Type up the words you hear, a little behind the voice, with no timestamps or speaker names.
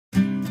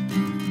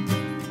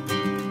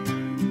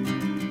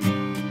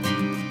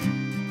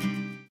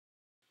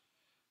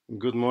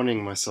Good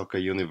morning, my soccer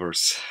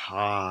universe.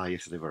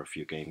 Yes, there were a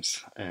few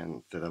games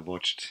and that I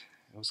watched.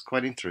 It was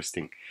quite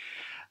interesting.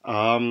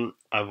 I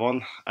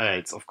won.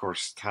 It's of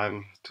course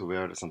time to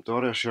wear the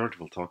Sampdoria shirt.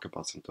 We'll talk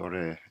about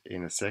Sampdoria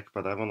in a sec,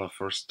 but I want to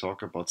first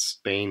talk about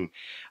Spain.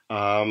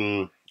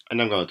 And I'm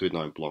going to do it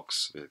now in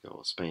blocks. We'll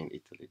go Spain,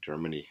 Italy,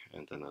 Germany,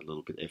 and then a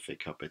little bit FA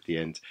Cup at the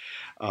end.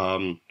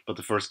 But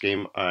the first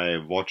game I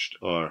watched,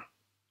 or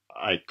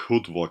I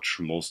could watch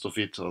most of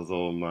it,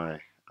 although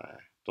my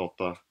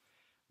daughter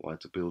wanted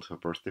to build her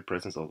birthday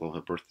presents, although her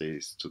birthday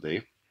is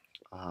today.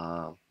 We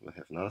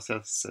have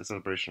another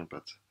celebration,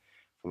 but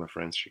for my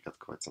friends, she got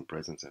quite some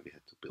presents and we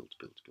had to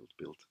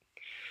build.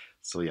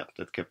 So yeah,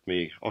 that kept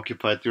me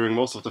occupied during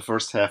most of the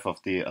first half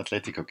of the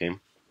Atletico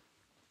game.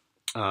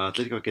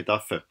 Atletico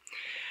Getafe.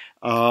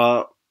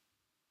 Uh,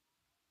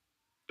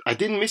 I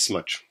didn't miss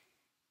much,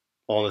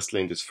 honestly,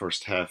 in this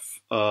first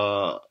half.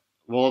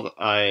 What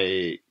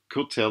I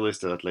could tell is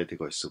that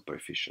Atletico is super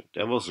efficient.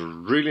 There was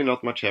really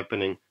not much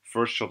happening.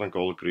 First shot on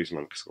goal,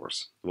 Griezmann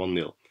scores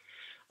 1-0.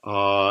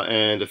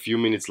 And a few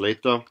minutes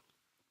later,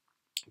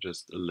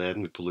 just let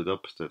me pull it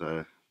up that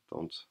I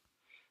don't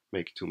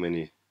make too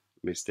many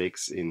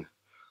mistakes in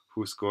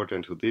who scored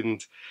and who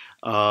didn't.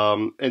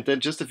 And then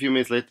just a few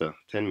minutes later,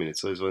 10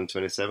 minutes, so it was on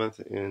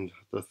 27th and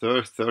the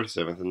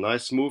 37th, a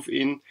nice move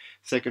in.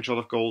 Second shot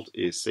of goal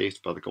is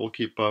saved by the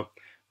goalkeeper.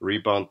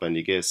 Rebound by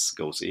Niguez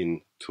goes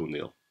in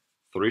 2-0.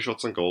 Three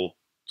shots on goal,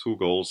 two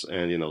goals,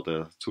 and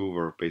the two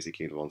were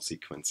basically in one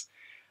sequence.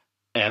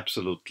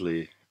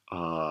 Absolutely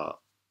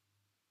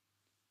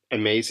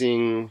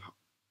amazing,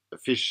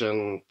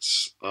 efficient,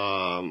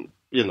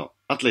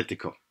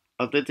 Atletico.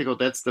 Atletico,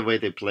 that's the way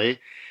they play.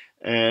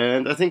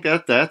 And I think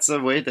that's a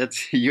way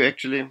that you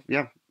actually,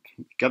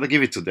 gotta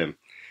give it to them.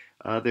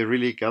 They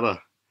really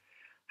gotta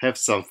have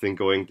something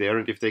going there.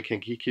 And if they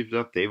can keep it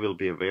up, they will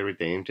be a very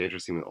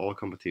dangerous team in all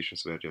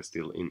competitions where they're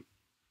still in.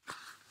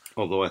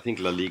 Although I think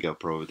La Liga,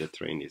 probably the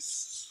train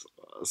is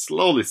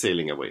slowly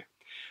sailing away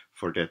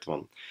for that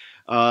one.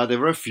 There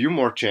were a few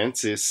more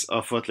chances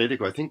for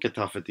Atletico. I think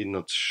Getafe did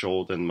not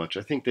show that much.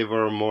 I think they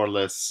were more or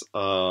less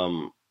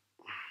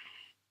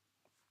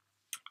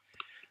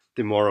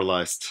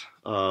demoralized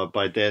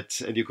by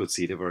that, and you could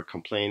see they were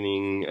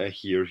complaining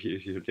here,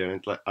 there.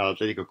 And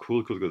Atletico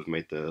could have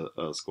made the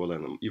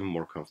scoreline even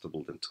more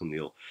comfortable than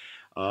 2-0.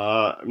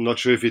 I'm not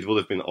sure if it would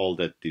have been all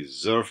that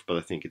deserved, but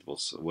I think it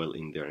was well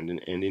in there. And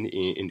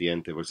in the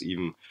end, there was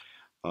even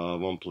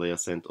one player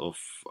sent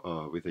off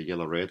with a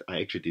yellow red. I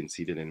actually didn't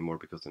see that anymore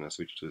because then I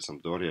switched to the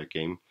Sampdoria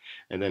game,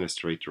 and then a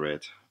straight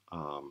red.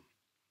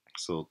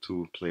 So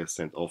two players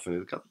sent off, and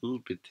it got a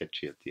little bit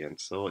touchy at the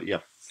end. So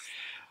yeah,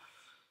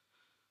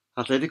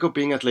 Atletico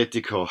being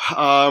Atletico.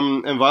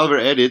 And while we're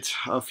at it,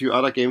 a few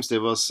other games.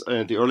 There was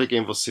the early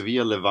game was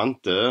Sevilla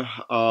Levante.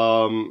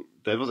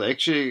 That was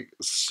actually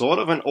sort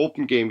of an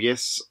open game.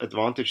 Yes,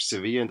 advantage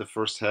Sevilla in the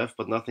first half,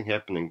 but nothing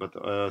happening. But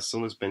as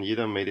soon as Ben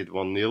Yedder made it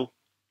 1-0,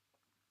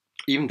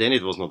 even then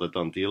it was not a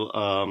done deal.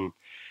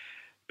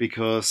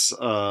 Because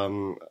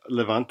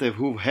Levante,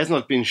 who has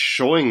not been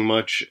showing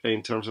much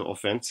in terms of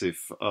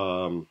offensive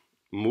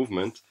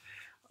movement,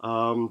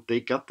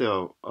 they got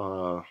their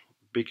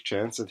big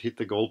chance and hit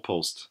the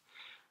goalpost.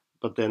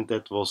 But then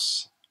that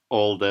was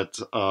all that.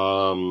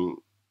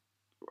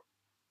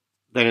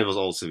 Then it was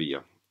all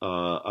Sevilla.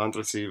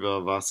 Andre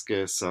Silva,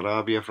 Vasquez,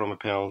 Sarabia from a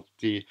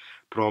penalty,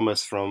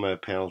 Promes from a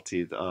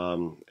penalty,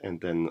 and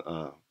then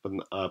but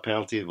a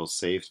penalty was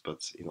saved,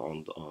 but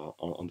on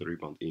the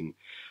rebound in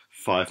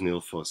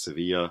 5-0 for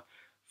Sevilla.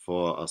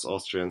 For us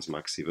Austrians,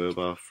 Maxi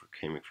Weber,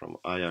 coming from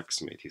Ajax,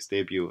 made his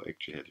debut.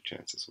 Actually had a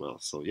chance as well.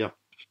 So yeah,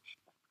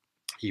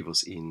 he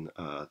was in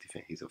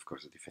defense. He's of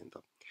course a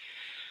defender.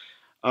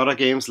 Other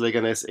games,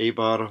 Leganés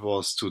Eibar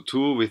was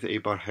 2-2, with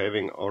Eibar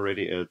having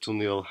already a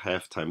 2-0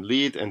 halftime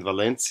lead, and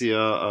Valencia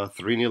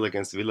 3-0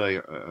 against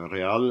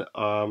Villarreal.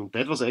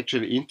 That was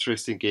actually an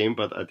interesting game,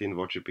 but I didn't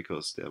watch it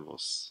because there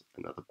was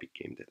another big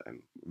game that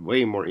I'm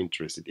way more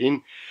interested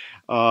in.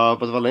 But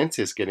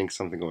Valencia is getting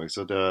something going.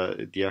 So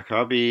the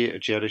Diakhaby,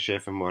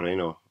 Cheryshev, and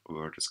Moreno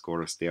were the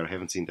scorers there. I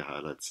haven't seen the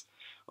highlights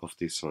of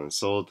this one.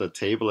 So the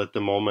table at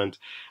the moment,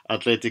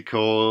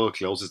 Atletico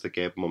closes the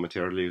gap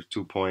momentarily with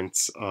 2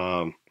 points.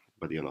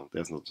 But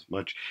there's not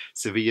much.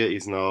 Sevilla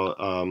is now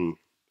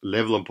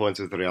level on points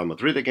with Real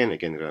Madrid again.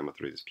 Again, Real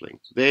Madrid is playing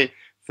today.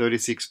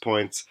 36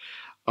 points.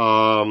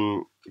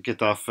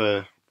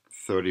 Getafe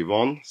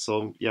 31.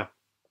 So yeah,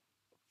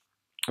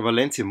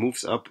 Valencia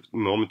moves up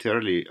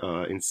momentarily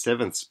in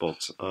 7th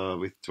spot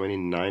with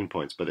 29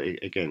 points. But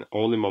again,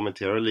 only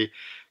momentarily,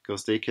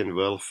 because they can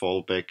well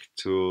fall back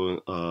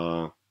to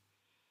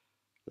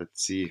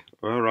let's see,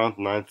 around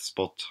 9th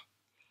spot.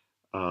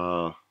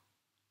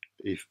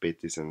 If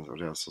Betis and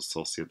Real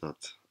Sociedad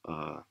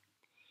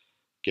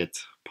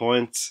get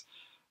points.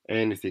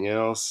 Anything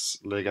else?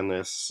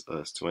 Leganes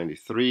is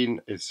 23.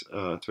 Is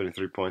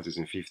 23 points. Is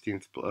in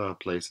 15th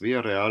place.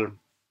 Villarreal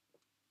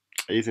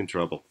is in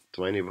trouble.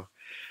 20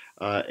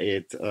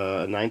 at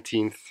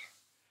 19th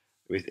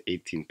with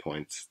 18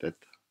 points. That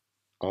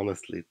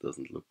honestly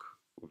doesn't look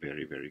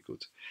very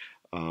good.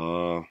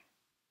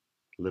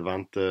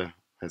 Levante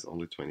has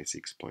only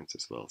 26 points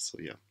as well. So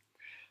yeah,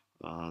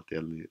 they're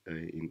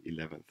in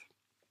 11th.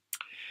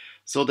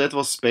 So that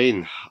was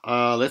Spain.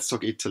 Let's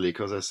talk Italy,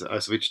 because I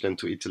switched then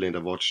to Italy and I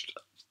watched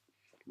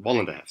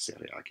 1.5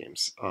 Serie A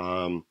games.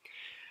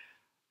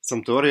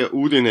 Sampdoria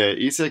Udine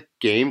is a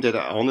game that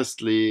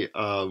honestly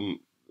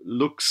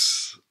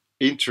looks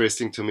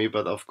interesting to me,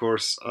 but of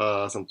course,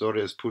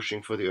 Sampdoria is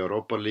pushing for the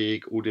Europa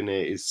League.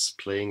 Udine is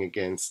playing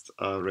against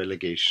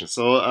relegation.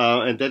 So,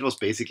 and that was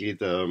basically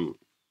the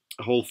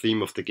whole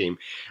theme of the game.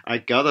 I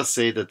gotta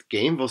say that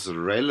game was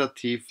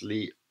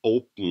relatively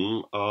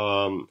open.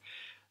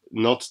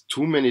 Not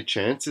too many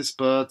chances,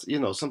 but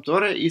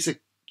Sampdoria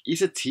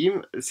is a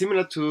team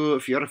similar to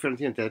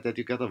Fiorentina that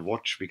you gotta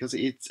watch, because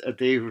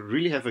they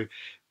really have a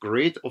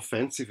great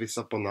offensive with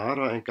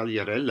Saponara and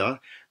Gagliarella.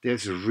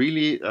 There's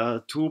really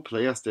two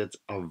players that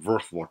are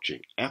worth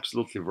watching,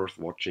 absolutely worth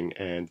watching,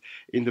 and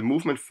in the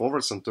movement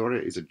forward,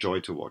 Sampdoria is a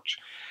joy to watch.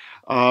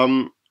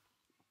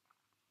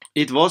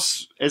 It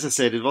was, as I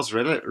said, it was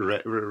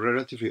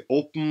relatively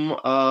open,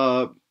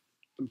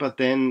 but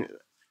then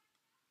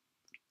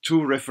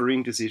two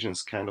refereeing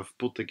decisions kind of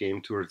put the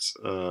game towards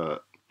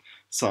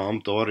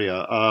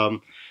Sampdoria.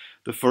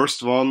 The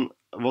first one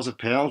was a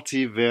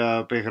penalty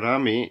where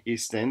Behrami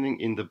is standing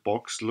in the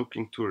box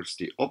looking towards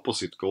the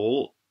opposite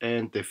goal,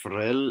 and De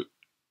Frel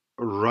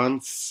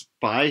runs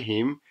by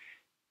him.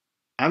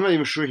 I'm not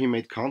even sure he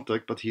made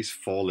contact, but he's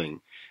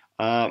falling.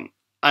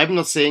 I'm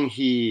not saying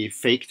he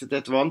faked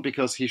that one,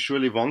 because he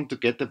surely wanted to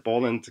get the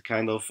ball and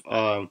kind of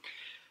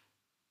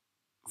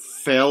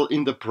fell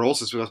in the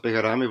process, because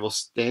Behrami was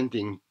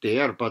standing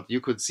there, but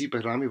you could see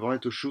Behrami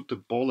wanted to shoot the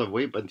ball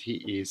away, but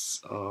he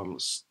is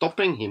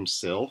stopping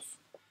himself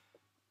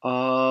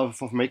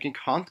for making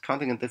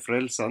counting, and De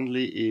Frel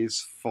suddenly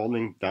is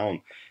falling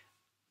down.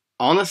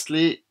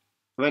 Honestly,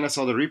 when I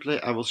saw the replay,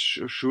 I was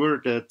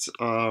sure that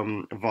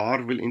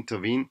VAR will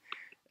intervene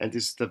and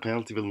the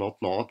penalty will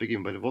not be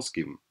given, but it was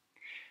given.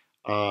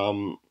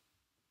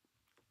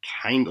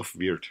 Kind of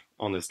weird,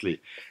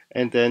 honestly.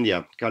 And then,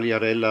 yeah,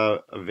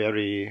 Gagliarella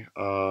very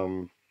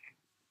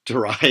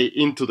dry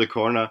into the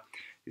corner.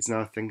 It's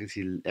now, I think, his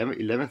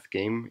 11th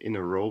game in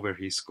a row where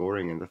he's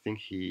scoring, and I think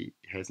he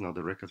has now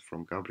the record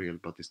from Gabriel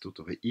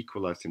Batistuta, who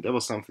equalized him. There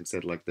was something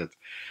said like that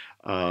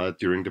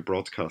during the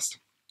broadcast.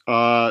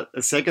 A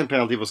second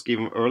penalty was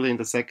given early in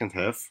the second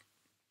half.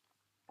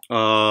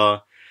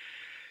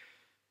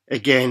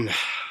 Again,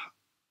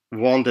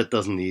 one that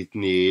doesn't need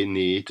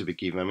to be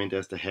given. I mean,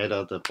 there's the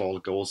header, the ball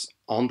goes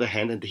on the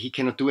hand, and he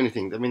cannot do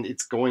anything. I mean,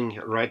 it's going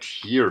right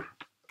here.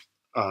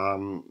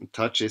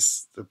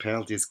 Touches, the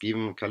penalty is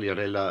given.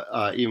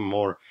 Gagliarella even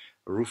more.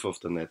 Roof of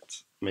the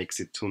net makes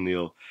it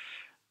 2-0.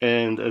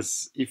 And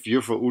as if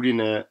you're for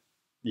Udine,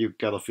 you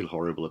gotta feel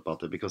horrible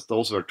about it, because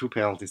those were two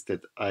penalties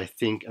that I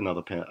think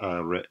another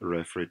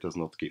referee does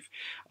not give.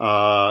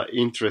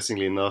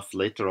 Interestingly enough,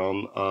 later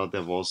on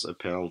there was a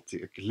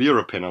penalty, a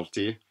clearer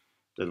penalty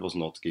that was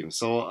not given.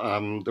 So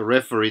the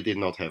referee did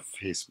not have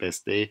his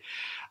best day.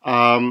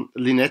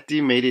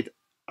 Linetti made it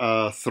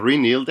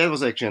 3-0. That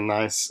was actually a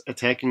nice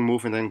attacking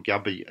move, and then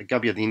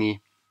Gabbiadini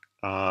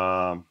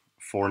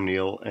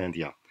 4-0, and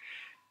yeah,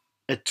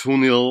 at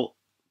 2-0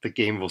 the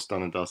game was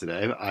done and dusted.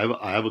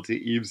 I would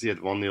even see at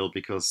 1-0,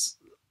 because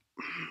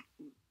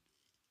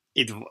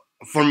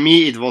for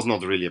me it was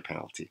not really a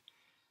penalty.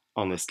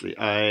 Honestly,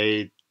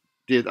 I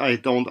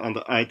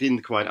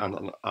didn't quite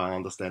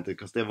understand it,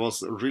 because there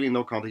was really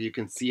no contact. You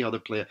can see how the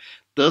player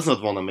does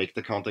not want to make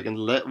the contact and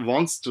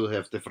wants to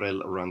have De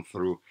Frel run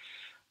through.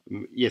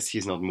 Yes,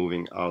 he's not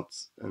moving out,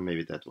 and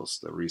maybe that was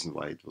the reason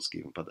why it was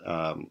given, but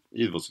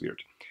it was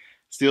weird.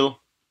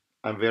 Still,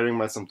 I'm wearing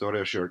my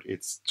Sampdoria shirt.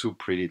 It's too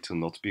pretty to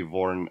not be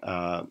worn.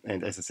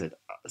 And as I said,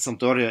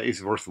 Sampdoria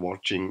is worth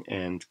watching.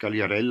 And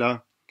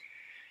Gagliarella,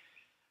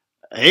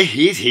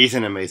 he's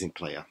an amazing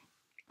player.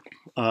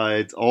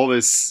 It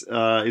always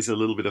is a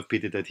little bit of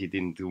pity that he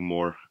didn't do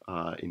more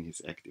in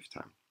his active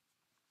time.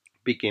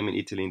 Big game in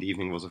Italy in the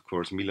evening was, of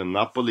course,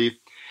 Milan-Napoli.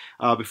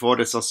 Before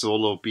the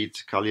Sassuolo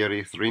beat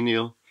Cagliari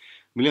 3-0.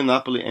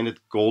 Milan-Napoli ended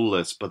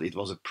goalless, but it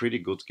was a pretty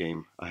good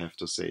game, I have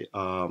to say.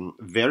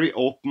 Very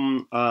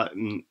open.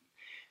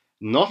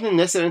 Not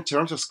necessarily in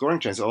terms of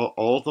scoring chances,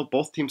 although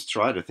both teams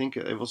tried. I think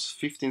it was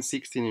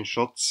 15-16 in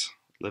shots.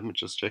 Let me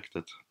just check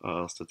that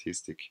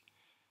statistic.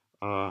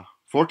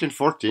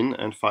 14-14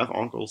 and 5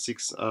 on goal,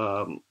 6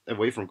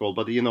 away from goal.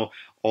 But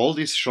all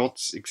these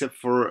shots, except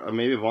for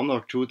maybe one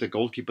or two, the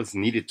goalkeepers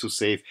needed to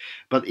save.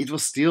 But it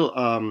was still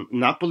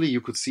Napoli.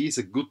 You could see is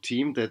a good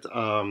team that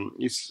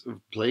is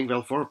playing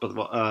well forward. But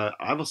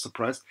I was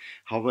surprised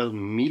how well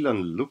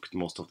Milan looked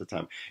most of the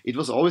time. It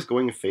was always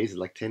going in phases,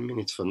 like 10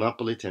 minutes for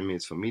Napoli, 10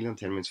 minutes for Milan,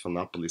 10 minutes for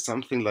Napoli,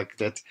 something like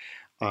that.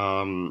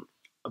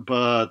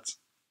 But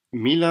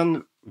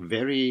Milan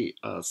very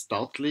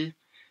stoutly.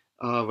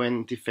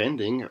 When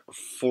defending,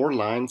 4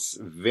 lines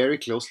very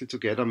closely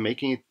together,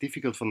 making it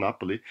difficult for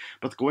Napoli.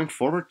 But going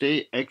forward,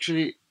 they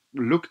actually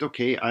looked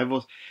okay. I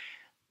was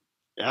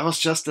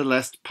just the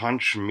last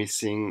punch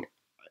missing.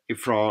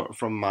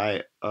 from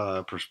my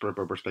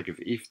perspective,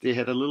 if they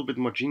had a little bit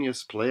more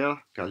genius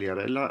player,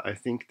 Cagliarella, I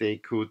think they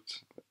could.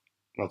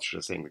 Not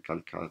sure saying that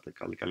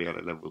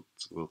Cagliarella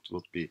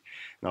would be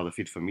now the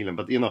fit for Milan,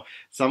 but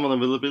some of them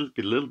will be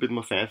a little bit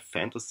more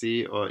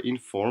fantasy or in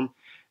form.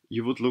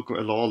 You would look a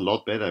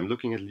lot better. I'm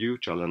looking at you,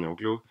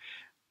 Çalhanoğlu.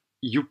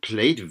 You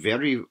played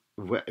very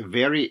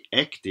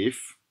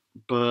active,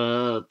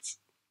 but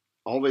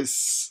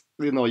always,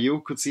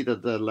 you could see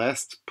that the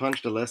last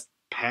punch, the last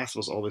pass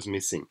was always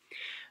missing.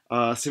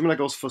 Similar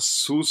goes for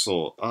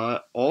Suso.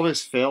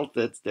 Always felt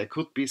that there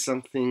could be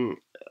something,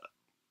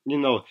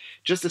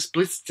 just a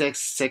split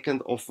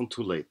second, often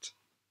too late.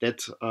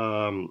 That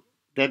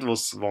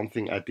was one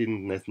thing I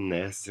didn't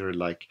necessarily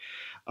like.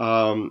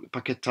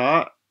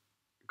 Paquetá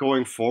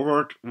going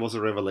forward was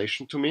a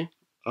revelation to me.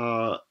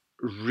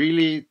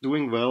 Really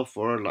doing well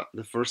for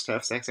the first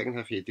half. Second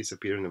half he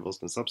disappeared and was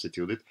then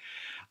substituted.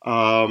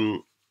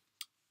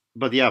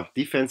 But yeah,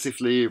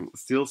 defensively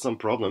still some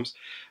problems.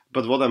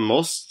 But what I'm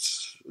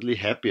mostly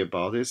happy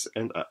about is,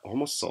 and I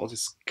almost saw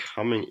this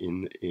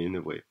coming in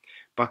a way,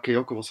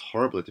 Bakayoko was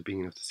horrible at the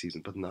beginning of the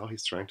season, but now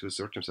he's trying to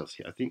assert himself.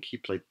 I think he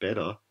played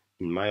better,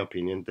 in my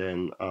opinion,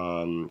 than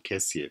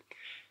Kessié.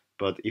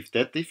 But if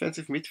that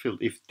defensive midfield,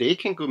 if they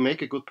can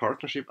make a good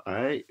partnership,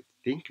 I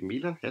think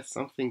Milan has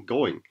something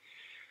going.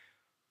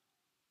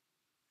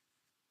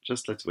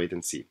 Just let's wait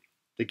and see.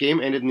 The game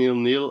ended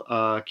 0-0.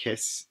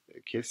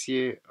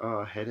 Kessié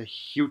had a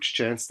huge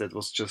chance that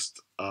was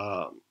just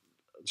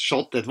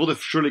shot that would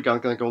have surely gone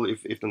goal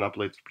if the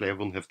Napoli player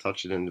wouldn't have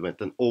touched it and it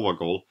went an over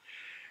goal.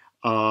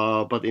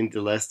 But in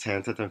the last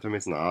 10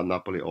 minutes,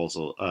 Napoli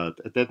also.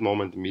 At that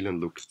moment, Milan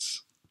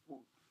looked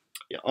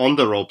on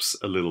the ropes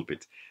a little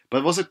bit. But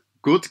it was a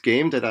good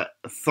game that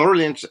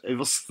it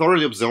was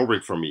thoroughly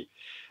absorbing for me.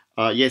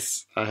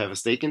 Yes, I have a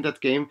stake in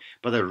that game,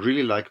 but I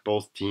really like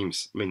both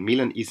teams. I mean,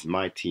 Milan is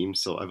my team,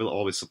 so I will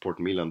always support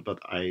Milan, but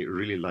I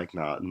really like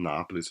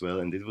Napoli as well.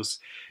 And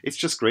it's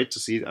just great to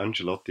see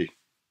Ancelotti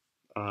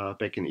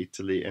back in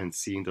Italy and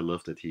seeing the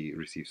love that he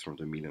receives from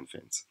the Milan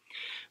fans.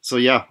 So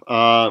yeah,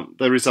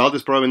 the result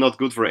is probably not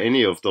good for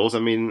any of those. I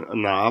mean,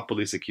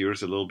 Napoli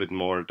secures a little bit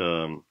more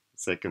the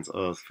second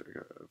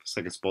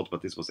spot,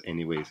 but this was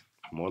anyways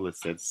more or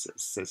less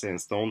set in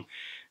stone.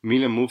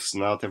 Milan moves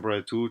now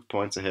temporarily 2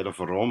 points ahead of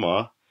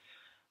Roma.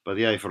 But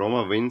yeah, if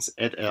Roma wins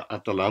at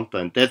Atalanta,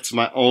 and that's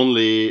my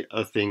only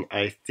thing,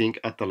 I think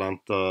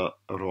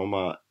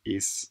Atalanta-Roma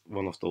is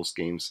one of those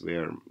games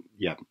where,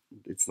 yeah,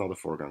 it's not a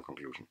foregone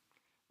conclusion.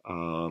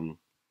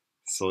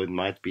 So it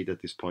might be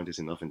that this point is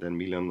enough, and then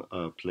Milan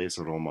plays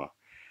Roma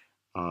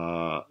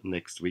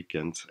next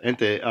weekend, and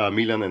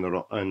Milan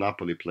and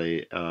Napoli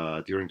play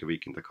during the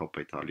week in the Coppa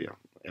Italia.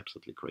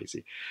 Absolutely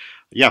crazy.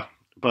 Yeah,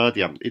 but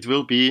yeah, it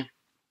will be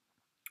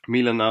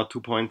Milan now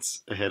 2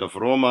 points ahead of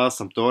Roma.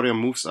 Sampdoria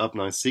moves up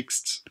now in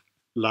 6th.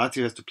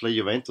 Lazio has to play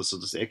Juventus, so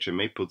this actually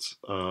may put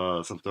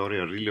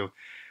Sampdoria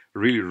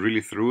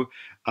really through.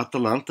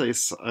 Atalanta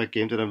is a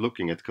game that I'm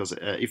looking at, because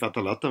if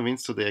Atalanta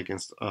wins today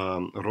against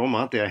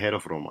Roma, they're ahead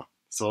of Roma.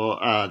 So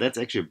that's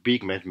actually a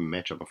big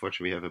matchup.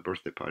 Unfortunately, we have a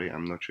birthday party.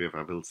 I'm not sure if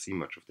I will see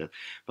much of that.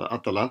 But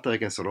Atalanta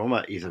against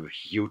Roma is a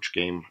huge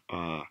game.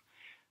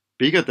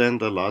 Bigger than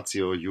the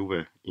Lazio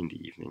Juve in the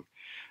evening.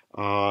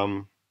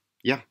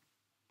 Yeah,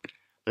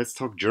 let's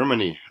talk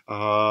Germany.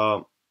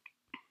 I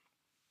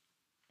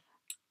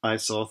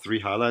saw 3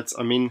 highlights.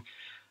 I mean,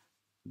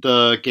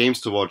 the games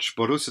to watch.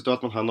 Borussia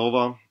Dortmund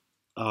Hannover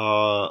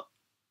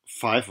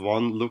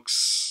 5-1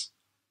 looks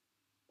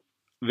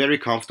very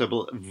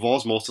comfortable. It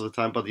was most of the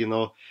time, but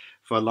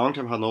for a long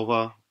time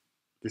Hannover,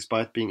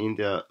 despite being in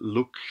there,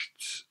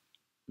 looked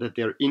that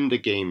they're in the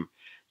game.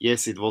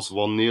 Yes, it was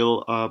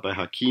 1-0 by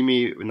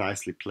Hakimi,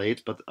 nicely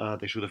played, but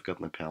they should have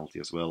gotten a penalty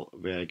as well,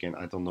 where again,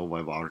 I don't know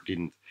why VAR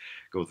didn't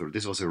go through.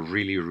 This was a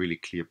really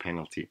clear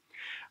penalty.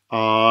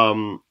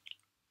 Reus,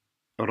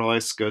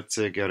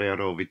 Götze,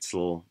 Guerrero,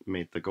 Witzel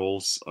made the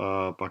goals.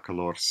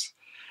 Bacalors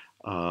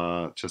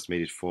just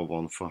made it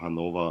 4-1 for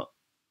Hannover.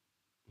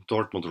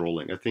 Dortmund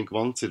rolling. I think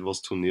once it was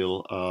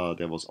 2-0,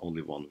 there was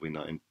only one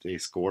winner, and they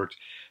scored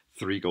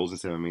 3 goals in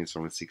 7 minutes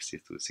from the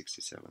 60th to the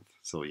 67th.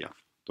 So yeah,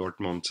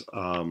 Dortmund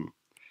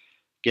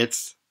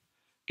gets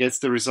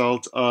the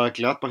result.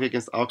 Gladbach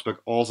against Augsburg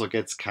also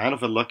gets kind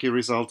of a lucky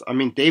result. I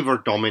mean, they were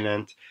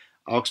dominant.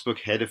 Augsburg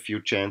had a few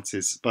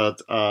chances,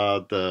 but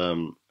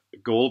the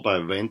goal by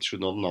Wendt should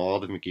not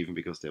have been given,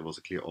 because there was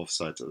a clear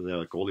offside.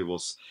 The goalie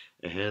was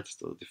ahead.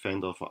 The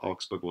defender for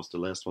Augsburg was the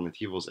last one, and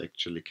he was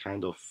actually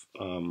kind of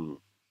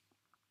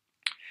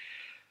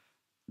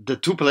the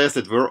 2 players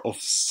that were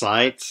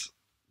offside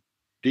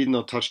did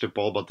not touch the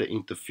ball, but they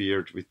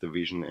interfered with the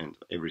vision and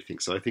everything.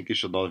 So I think it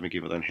should not have been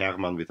given. And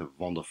Hermann with a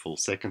wonderful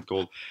second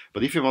goal.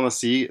 But if you want to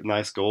see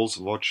nice goals,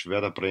 watch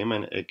Werder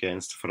Bremen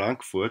against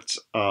Frankfurt.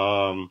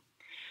 Both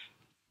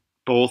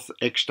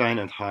Eckstein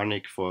and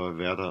Harnik for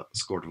Werder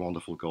scored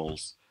wonderful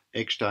goals.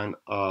 Eckstein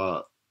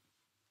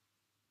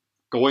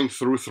going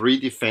through 3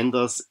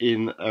 defenders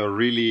in a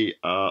really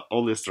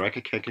only a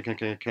striker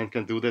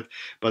can do that.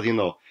 But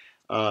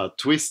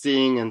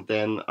twisting and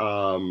then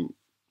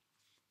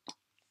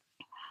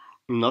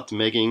not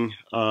making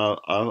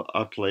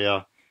a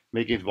player,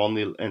 making it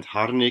 1-0, and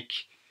Harnik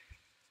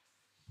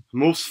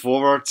moves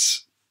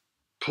forwards,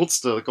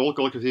 puts the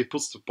goalkeeper,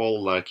 puts the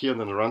ball like here,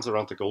 and then runs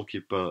around the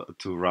goalkeeper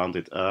to round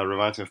it.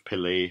 Reminds me of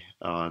Pelé,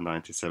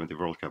 1970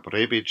 World Cup.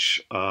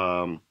 Rebic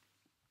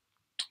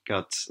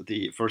got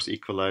the first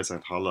equalizer,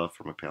 and Haller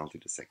from a penalty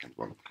the second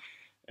one.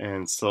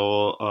 And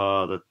so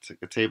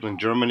the table in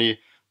Germany: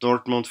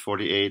 Dortmund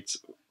 48,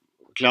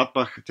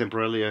 Gladbach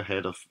temporarily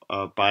ahead of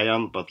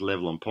Bayern, but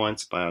level on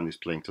points. Bayern is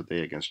playing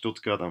today against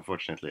Stuttgart.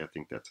 Unfortunately, I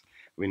think that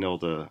we know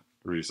the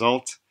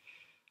result.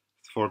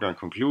 Foregone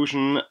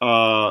conclusion: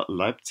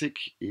 Leipzig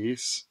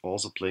is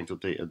also playing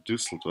today at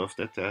Düsseldorf.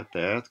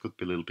 That could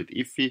be a little bit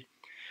iffy.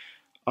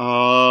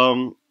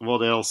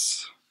 What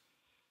else?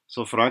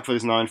 So Frankfurt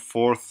is now in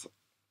fourth.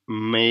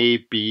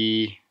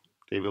 Maybe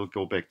they will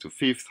go back to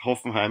fifth.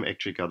 Hoffenheim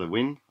actually got a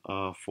win,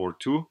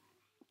 4-2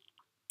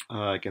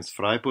 against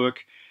Freiburg.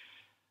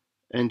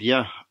 And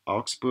yeah,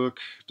 Augsburg,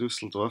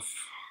 Düsseldorf,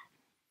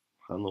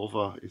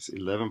 Hannover is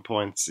 11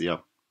 points. Yeah,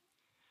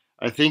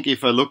 I think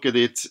if I look at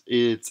it,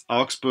 it's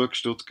Augsburg,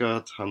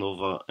 Stuttgart,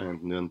 Hannover,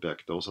 and Nuremberg.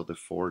 Those are the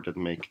four that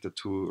make the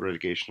two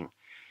relegation.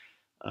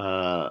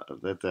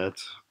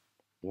 That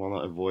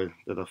want to avoid,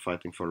 that are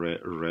fighting for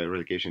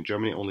relegation. In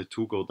Germany, only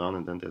two go down,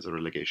 and then there's a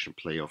relegation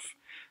playoff.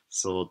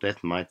 So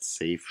that might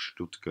save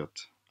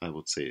Stuttgart, I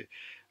would say.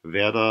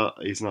 Werder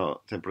is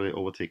now temporarily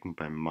overtaken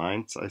by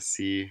Mainz. I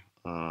see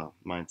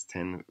Mainz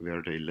 10,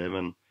 Werder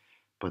 11.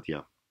 But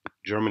yeah,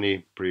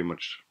 Germany pretty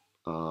much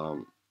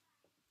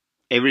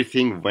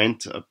everything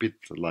went a bit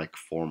like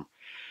form.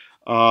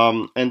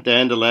 And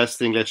then the last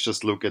thing, let's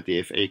just look at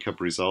the FA Cup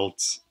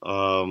results.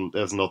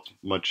 There's not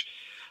much.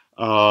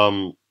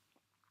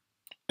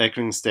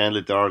 Accrington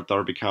Stanley,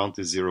 Derby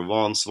County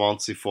 0-1,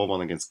 Swansea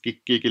 4-1 against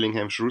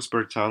Gillingham,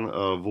 Shrewsbury Town,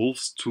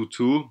 Wolves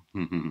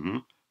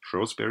 2-2.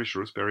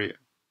 Shrewsbury.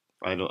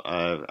 I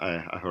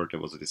heard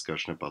there was a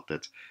discussion about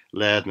that.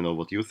 Let me know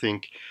what you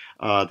think.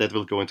 That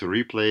will go into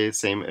replay,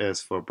 same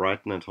as for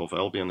Brighton and Hove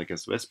Albion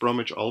against West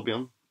Bromwich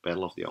Albion.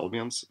 Battle of the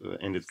Albions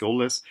ended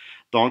goalless.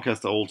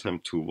 Doncaster Oldham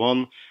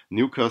 2-1.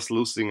 Newcastle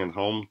losing at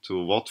home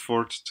to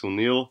Watford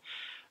 2-0.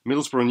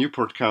 Middlesbrough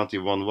Newport County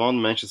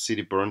 1-1. Manchester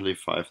City Burnley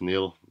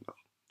 5-0.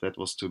 That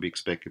was to be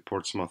expected.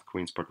 Portsmouth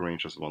Queen's Park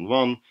Rangers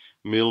 1-1.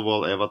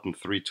 Millwall Everton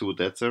 3-2.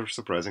 That's a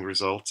surprising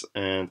result.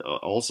 And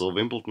also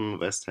Wimbledon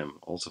West Ham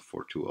also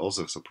 4-2.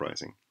 Also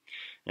surprising.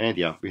 And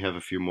yeah, we have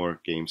a few more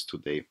games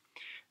today.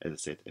 As I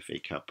said, FA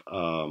Cup.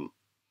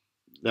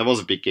 There was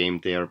a big game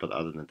there, but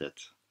other than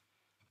that,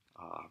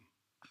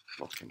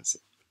 what can I say?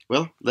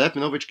 Well, let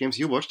me know which games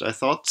you watched. I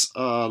thought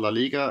La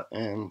Liga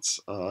and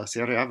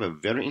Serie A were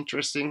very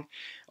interesting.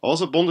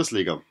 Also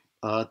Bundesliga.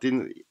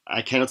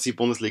 I cannot see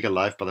Bundesliga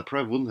live, but I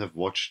probably wouldn't have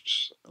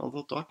watched.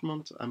 Although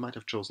Dortmund, I might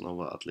have chosen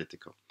over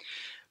Atletico.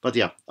 But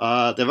yeah,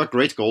 there were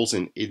great goals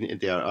in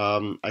there.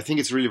 I think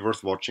it's really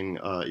worth watching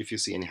if you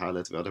see any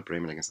highlights. Werder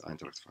Bremen against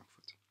Eintracht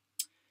Frankfurt.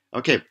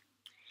 Okay.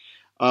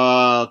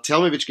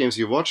 Tell me which games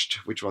you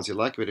watched, which ones you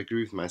like, whether you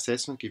agree with my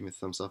assessment. Give me a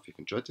thumbs up if you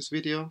enjoyed this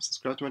video.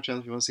 Subscribe to my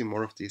channel if you want to see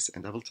more of this,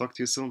 and I will talk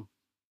to you soon.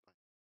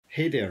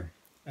 Hey there,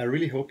 I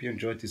really hope you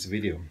enjoyed this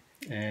video.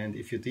 And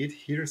if you did,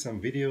 here are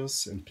some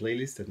videos and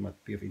playlists that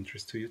might be of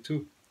interest to you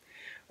too.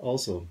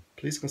 Also,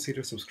 please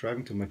consider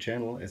subscribing to my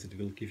channel, as it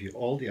will give you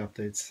all the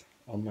updates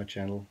on my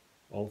channel,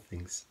 all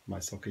things My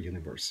Soccer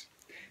Universe.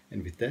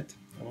 And with that,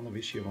 I want to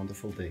wish you a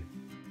wonderful day.